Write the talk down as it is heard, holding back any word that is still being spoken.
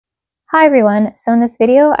Hi everyone, so in this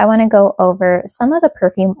video I want to go over some of the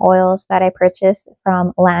perfume oils that I purchased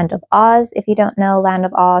from Land of Aahs. If you don't know, Land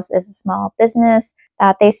of Aahs is a small business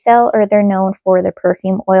that they sell or they're known for their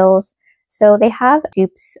perfume oils. So they have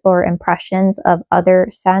dupes or impressions of other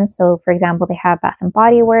scents. So for example, they have Bath &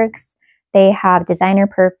 Body Works, they have designer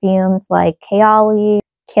perfumes like Kayali,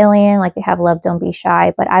 Killian, like they have Love Don't Be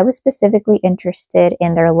Shy, but I was specifically interested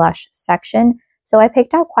in their Lush section. So I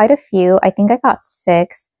picked out quite a few. I think I got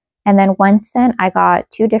 6. And then one scent, I got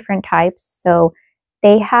 2 different types. So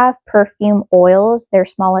they have perfume oils. Their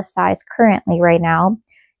smallest size currently right now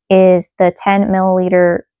is the 10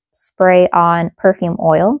 milliliter spray on perfume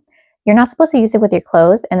oil. You're not supposed to use it with your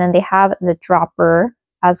clothes. And then they have the dropper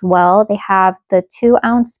as well. They have the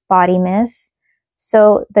 2-ounce body mist.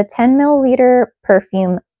 So the 10 milliliter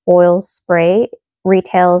perfume oil spray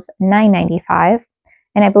retails $9.95.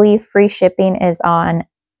 And I believe free shipping is on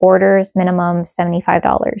orders minimum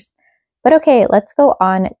 $75. But okay, let's go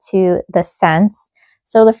on to the scents.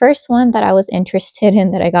 So the first one that I was interested in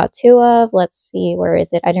that I got 2 of, let's see, where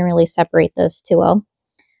is it? I didn't really separate this too well.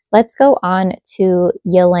 Let's go on to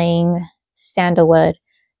Ylang Sandalwood.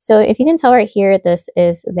 So if you can tell right here, this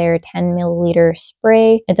is their 10 milliliter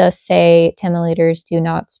spray. It does say 10 milliliters do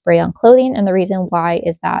not spray on clothing. And the reason why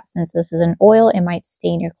is that since this is an oil, it might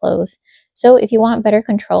stain your clothes. So if you want better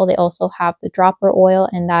control, they also have the dropper oil,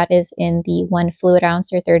 and that is in the 1 fluid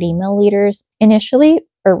ounce or 30 milliliters. Initially,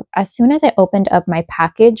 or as soon as I opened up my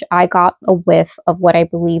package, I got a whiff of what I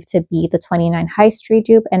believe to be the 29 High Street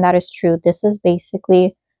dupe, and that is true. This is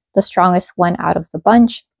basically the strongest one out of the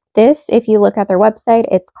bunch. This, if you look at their website,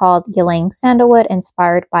 it's called Ylang Sandalwood,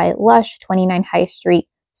 inspired by Lush, 29 High Street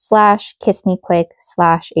 / Kiss Me Quick /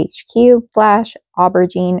 HQ /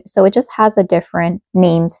 Aubergine. So it just has the different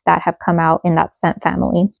names that have come out in that scent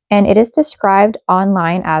family. And it is described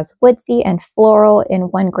online as woodsy and floral in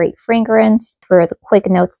one great fragrance. For the quick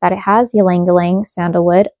notes that it has, Ylang Ylang,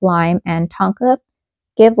 sandalwood, lime, and tonka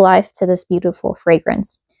give life to this beautiful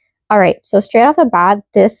fragrance. All right, so straight off the bat,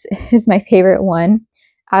 this is my favorite one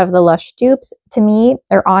out of the Lush dupes. To me,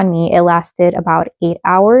 or on me, it lasted about 8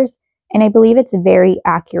 hours. And I believe it's very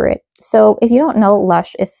accurate. So if you don't know,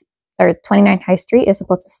 Lush is, or 29 High Street is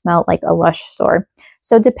supposed to smell like a Lush store.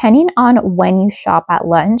 So depending on when you shop at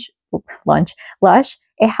Lush,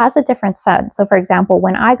 it has a different scent. So for example,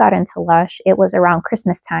 when I got into Lush, it was around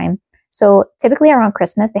Christmas time. So typically around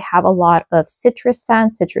Christmas, they have a lot of citrus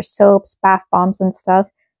scents, citrus soaps, bath bombs and stuff.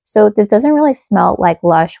 So this doesn't really smell like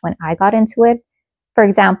Lush when I got into it. For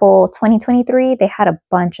example, 2023, they had a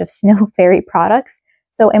bunch of Snow Fairy products.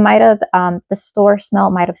 So it might have, the store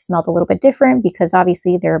smell might have smelled a little bit different because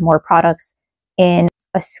obviously there are more products in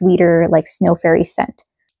a sweeter like Snow Fairy scent.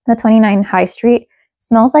 The 29 High Street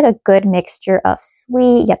smells like a good mixture of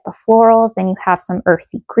sweet, yet the florals. Then you have some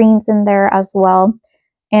earthy greens in there as well.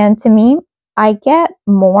 And to me, I get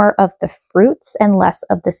more of the fruits and less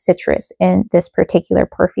of the citrus in this particular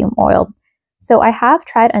perfume oil. So I have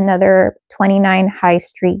tried another 29 High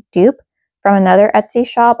Street dupe from another Etsy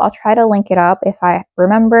shop. I'll try to link it up if I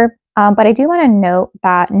remember. But I do want to note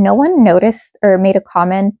that no one noticed or made a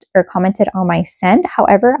comment or commented on my scent.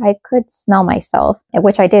 However, I could smell myself,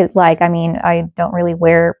 which I did like. I mean, I don't really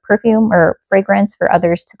wear perfume or fragrance for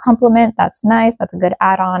others to compliment. That's nice. That's a good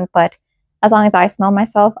add-on. But as long as I smell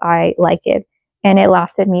myself, I like it. And it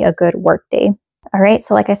lasted me a good work day. All right.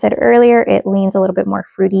 So like I said earlier, it leans a little bit more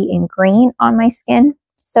fruity and green on my skin.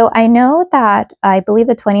 So I know that I believe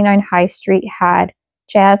the 29 High Street had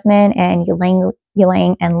jasmine and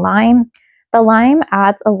ylang and lime. The lime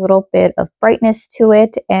adds a little bit of brightness to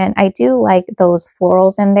it, and I do like those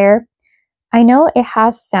florals in there. I know it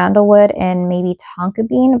has sandalwood and maybe tonka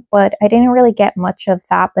bean, but I didn't really get much of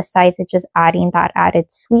that besides it just adding that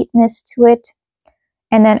added sweetness to it.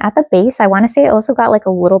 And then at the base, I want to say it also got like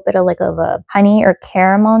a little bit of a honey or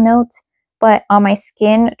caramel note. But on my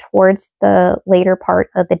skin towards the later part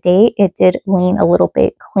of the day, it did lean a little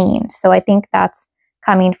bit clean. So I think that's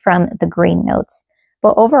coming from the green notes.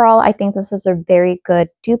 But overall, I think this is a very good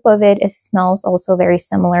dupe of it. It smells also very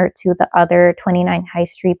similar to the other 29 High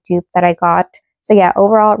Street dupe that I got. So yeah,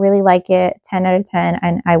 overall, really like it, 10 out of 10,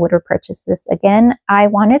 and I would repurchase this again. I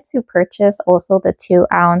wanted to purchase also the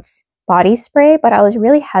 2-ounce body spray, but I was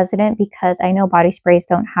really hesitant because I know body sprays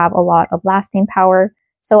don't have a lot of lasting power.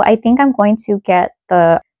 So I think I'm going to get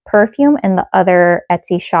the perfume in the other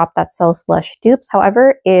Etsy shop that sells Lush dupes.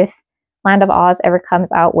 However, if Land of Aahs ever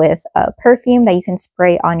comes out with a perfume that you can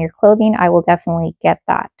spray on your clothing, I will definitely get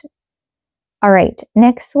that. All right,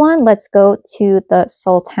 next one, let's go to the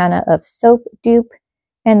Sultana of Soap dupe,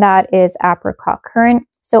 and that is Apricot Currant.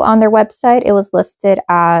 So on their website, it was listed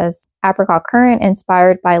as apricot currant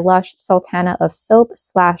inspired by Lush Sultana of soap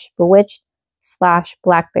 / bewitched /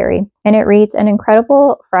 blackberry. And it reads an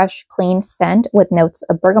incredible, fresh, clean scent with notes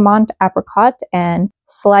of bergamot, apricot, and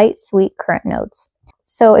slight sweet currant notes.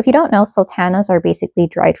 So if you don't know, sultanas are basically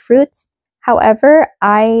dried fruits. However,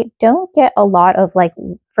 I don't get a lot of, like,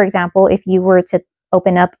 for example, if you were to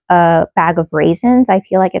open up a bag of raisins, I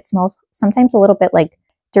feel like it smells sometimes a little bit like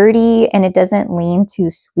dirty and it doesn't lean too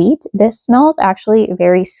sweet. This smells actually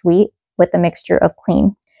very sweet with a mixture of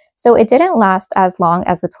clean. So it didn't last as long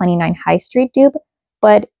as the 29 High Street dupe,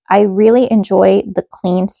 but I really enjoy the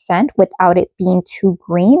clean scent without it being too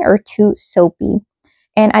green or too soapy.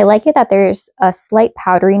 And I like it that there's a slight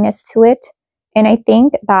powderiness to it. And I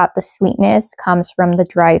think that the sweetness comes from the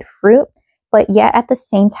dried fruit, but yet at the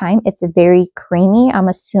same time, it's very creamy. I'm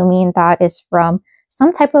assuming that is from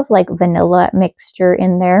some type of like vanilla mixture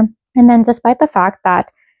in there. And then despite the fact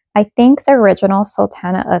that I think the original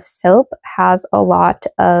Sultana of soap has a lot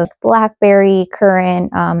of blackberry,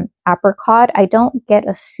 currant, apricot, I don't get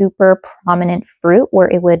a super prominent fruit where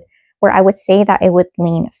I would say that it would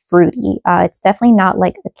lean fruity. It's definitely not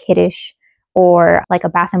like a kiddish or like a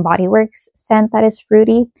Bath and Body Works scent that is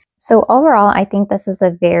fruity. So overall, I think this is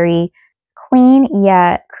a very clean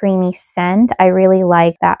yet creamy scent. I really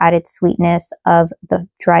like that added sweetness of the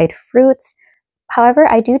dried fruits.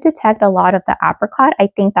 However, I do detect a lot of the apricot. I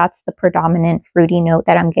think that's the predominant fruity note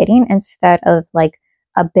that I'm getting instead of like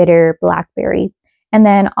a bitter blackberry. And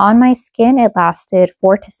then on my skin, it lasted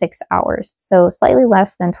 4 to 6 hours, so slightly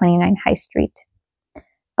less than 29 High Street.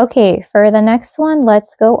 Okay, for the next one,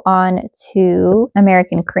 let's go on to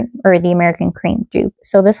American Cream, or the American Cream dupe.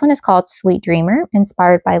 So this one is called Sweet Dreamer,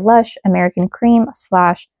 inspired by Lush American Cream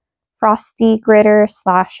 / Frosty Gritter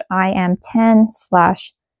 / I Am 10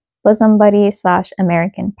 / Bosom Buddy /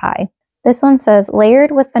 American Pie. This one says,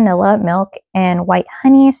 layered with vanilla, milk, and white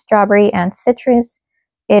honey, strawberry, and citrus.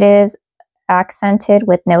 It is accented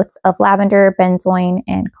with notes of lavender, benzoin,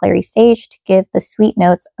 and clary sage to give the sweet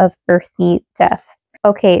notes of earthy death.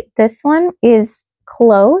 Okay, this one is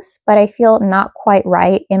close, but I feel not quite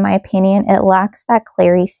right. In my opinion, it lacks that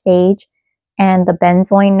clary sage and the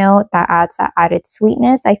benzoin note that adds that added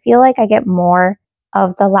sweetness. I feel like I get more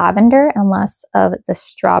of the lavender and less of the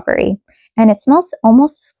strawberry. And it smells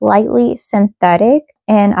almost slightly synthetic.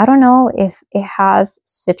 And I don't know if it has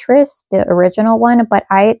citrus, the original one, but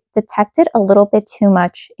I detected a little bit too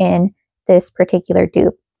much in this particular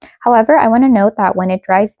dupe. However, I want to note that when it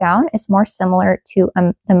dries down, it's more similar to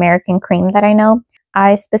the American Cream that I know.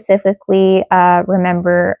 I specifically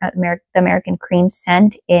remember the American Cream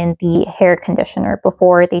scent in the hair conditioner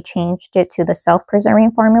before they changed it to the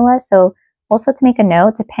self-preserving formula. So also to make a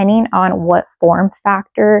note, depending on what form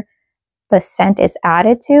factor the scent is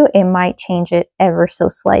added to, it might change it ever so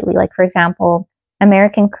slightly. Like for example,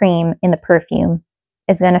 American Cream in the perfume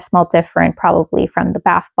is going to smell different probably from the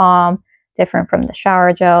bath bomb, different from the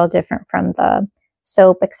shower gel, different from the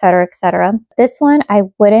soap, etc., etc. This one, I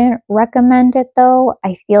wouldn't recommend it though.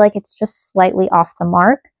 I feel like it's just slightly off the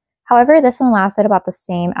mark. However, this one lasted about the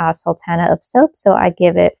same as Sultana of soap, so I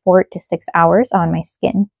give it 4 to 6 hours on my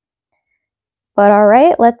skin. But all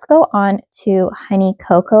right, let's go on to Honey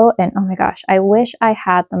Coco. And oh my gosh, I wish I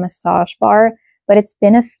had the massage bar, but it's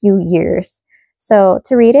been a few years. So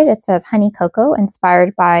to read it, it says Honey Coco,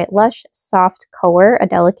 inspired by Lush Soft Coer, a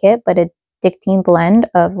delicate but addicting blend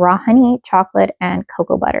of raw honey, chocolate, and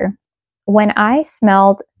cocoa butter. When I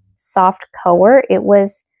smelled Soft Coer, it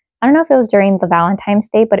was, I don't know if it was during the Valentine's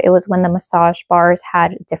Day, but it was when the massage bars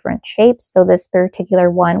had different shapes. So this particular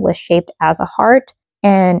one was shaped as a heart.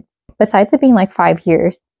 And besides it being like 5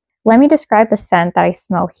 years, let me describe the scent that I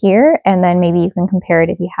smell here, and then maybe you can compare it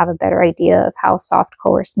if you have a better idea of how Soft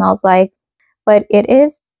Coer smells like. But it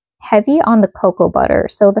is heavy on the cocoa butter.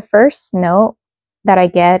 So the first note that I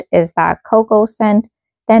get is that cocoa scent,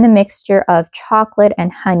 then a mixture of chocolate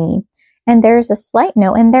and honey. And there's a slight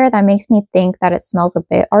note in there that makes me think that it smells a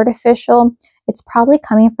bit artificial. It's probably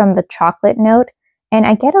coming from the chocolate note. And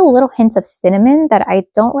I get a little hint of cinnamon that I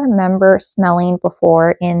don't remember smelling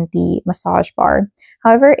before in the massage bar.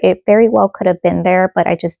 However, it very well could have been there, but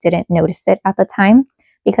I just didn't notice it at the time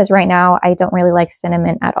because right now I don't really like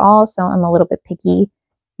cinnamon at all. So I'm a little bit picky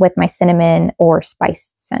with my cinnamon or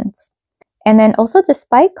spiced scents. And then also,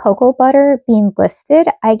 despite cocoa butter being listed,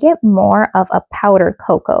 I get more of a powdered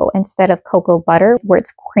cocoa instead of cocoa butter where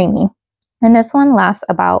it's creamy. And this one lasts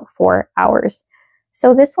about 4 hours.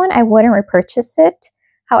 So this one, I wouldn't repurchase it.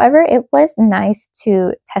 However, it was nice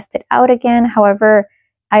to test it out again. However,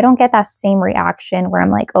 I don't get that same reaction where I'm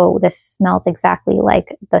like, oh, this smells exactly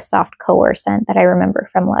like the Soft Coer scent that I remember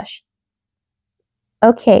from Lush.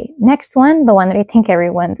 Okay, next one, the one that I think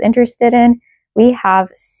everyone's interested in, we have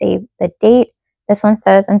Save the Date. This one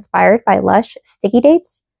says, inspired by Lush Sticky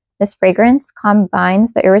Dates. This fragrance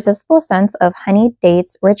combines the irresistible scents of honeyed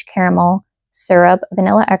dates, rich caramel, syrup,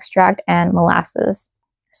 vanilla extract, and molasses.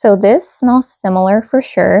 So this smells similar for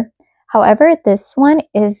sure. However, this one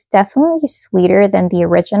is definitely sweeter than the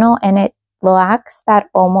original, and it lacks that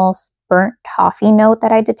almost burnt toffee note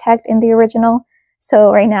that I detect in the original.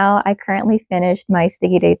 So right now, I currently finished my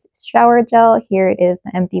Sticky Dates shower gel. Here it is,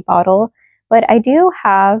 the empty bottle. But I do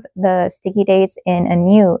have the Sticky Dates in a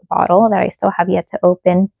new bottle that I still have yet to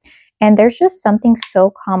open. And there's just something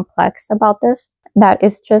so complex about this that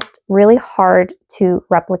is just really hard to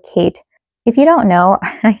replicate. If you don't know,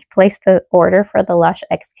 I placed an order for the Lush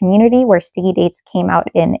X community where Sticky Dates came out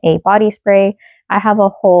in a body spray. I have a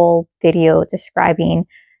whole video describing,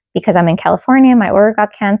 because I'm in California, my order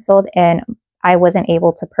got canceled and I wasn't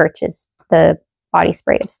able to purchase the body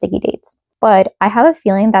spray of Sticky Dates. But I have a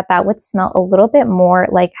feeling that that would smell a little bit more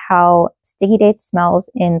like how Sticky Dates smells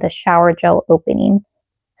in the shower gel opening.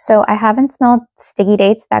 So I haven't smelled Sticky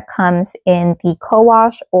Dates that comes in the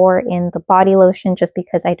co-wash or in the body lotion just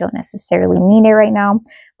because I don't necessarily need it right now.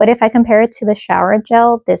 But if I compare it to the shower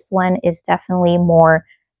gel, this one is definitely more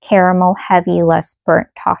caramel heavy, less burnt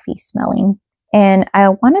toffee smelling. And I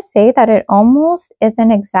want to say that it almost is an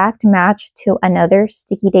exact match to another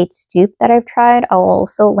Sticky Dates dupe that I've tried. I'll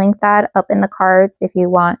also link that up in the cards if you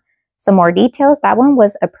want some more details. That one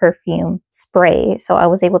was a perfume spray, so I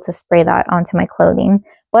was able to spray that onto my clothing.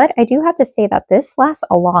 But I do have to say that this lasts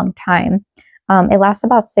a long time. It lasts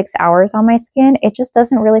about 6 hours on my skin. It just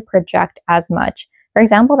doesn't really project as much. For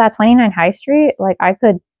example, that 29 High Street, like I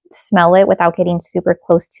could smell it without getting super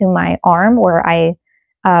close to my arm where I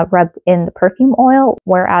rubbed in the perfume oil,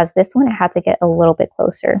 whereas this one I had to get a little bit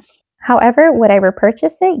closer. However, would I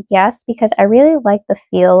repurchase it? Yes, because I really like the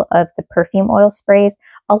feel of the perfume oil sprays.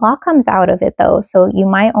 A lot comes out of it though, so you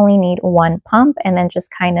might only need one pump and then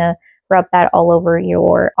just kind of rub that all over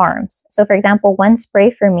your arms. So for example, one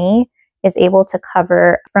spray for me is able to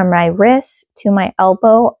cover from my wrist to my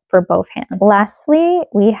elbow for both hands. Lastly,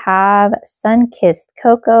 we have Sun-Kissed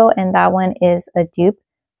Coco, and that one is a dupe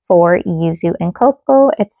for Yuzu and Coco.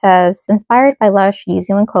 It says, inspired by Lush,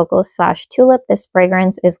 Yuzu and Coco / Tulip, this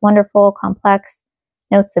fragrance is wonderful, complex.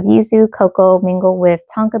 Notes of Yuzu, Coco mingle with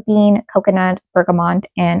tonka bean, coconut, bergamot,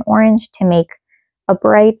 and orange to make a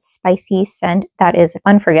bright, spicy scent that is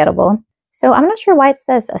unforgettable. So I'm not sure why it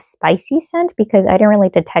says a spicy scent because I didn't really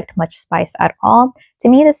detect much spice at all. To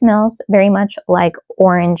me, this smells very much like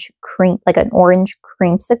orange cream, like an orange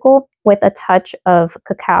creamsicle with a touch of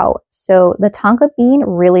cacao. So the tonka bean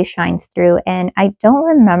really shines through, and I don't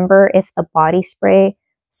remember if the body spray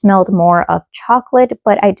smelled more of chocolate,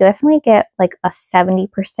 but I definitely get like a 70%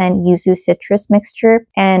 yuzu citrus mixture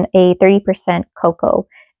and a 30% cocoa.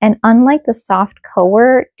 And unlike the soft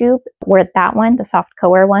Coer dupe, where that one, the soft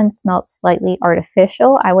Coer one, smelled slightly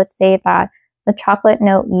artificial, I would say that the chocolate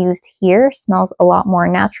note used here smells a lot more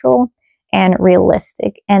natural and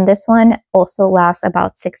realistic. And this one also lasts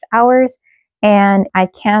about 6 hours, and I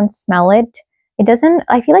can smell it. It doesn't,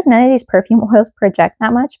 I feel like none of these perfume oils project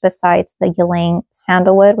that much besides the Ylang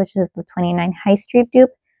Sandalwood, which is the 29 High Street dupe.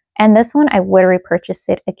 And this one, I would repurchase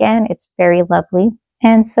it again. It's very lovely.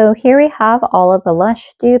 And so here we have all of the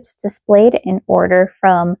Lush dupes displayed in order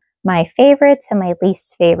from my favorite to my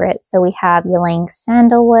least favorite. So we have Ylang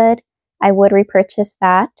Sandalwood. I would repurchase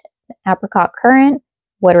that. Apricot Currant,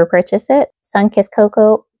 would repurchase it. Sun-Kissed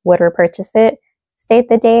Coco, would repurchase it. Save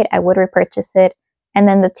the Date, I would repurchase it. And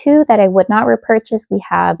then the two that I would not repurchase, we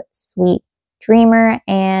have Sweet Dreamer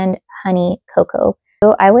and Honey Cocoa.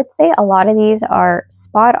 So I would say a lot of these are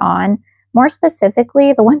spot on. More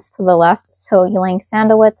specifically, the ones to the left, so Ylang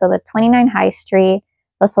Sandalwood, so the 29 High Street,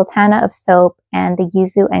 the Sultana of Soap, and the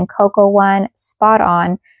Yuzu and Coco one, spot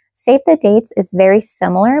on. Save the Dates is very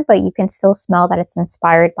similar, but you can still smell that it's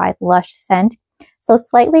inspired by the Lush scent, so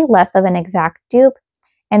slightly less of an exact dupe.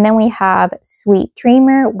 And then we have Sweet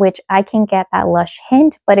Dreamer, which I can get that Lush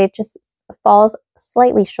hint, but it just falls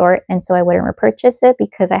slightly short, and so I wouldn't repurchase it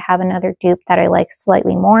because I have another dupe that I like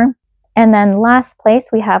slightly more. And then last place,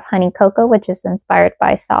 we have Honey Cocoa, which is inspired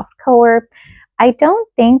by Soft Coer. I don't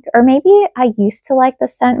think, or maybe I used to like the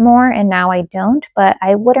scent more and now I don't, but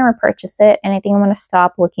I wouldn't repurchase it. And I think I'm going to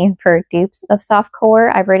stop looking for dupes of Soft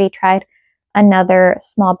Coer. I've already tried another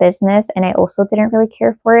small business and I also didn't really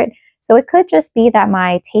care for it. So it could just be that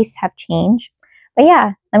my tastes have changed. But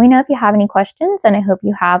yeah, let me know if you have any questions and I hope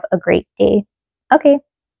you have a great day. Okay,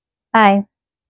 bye.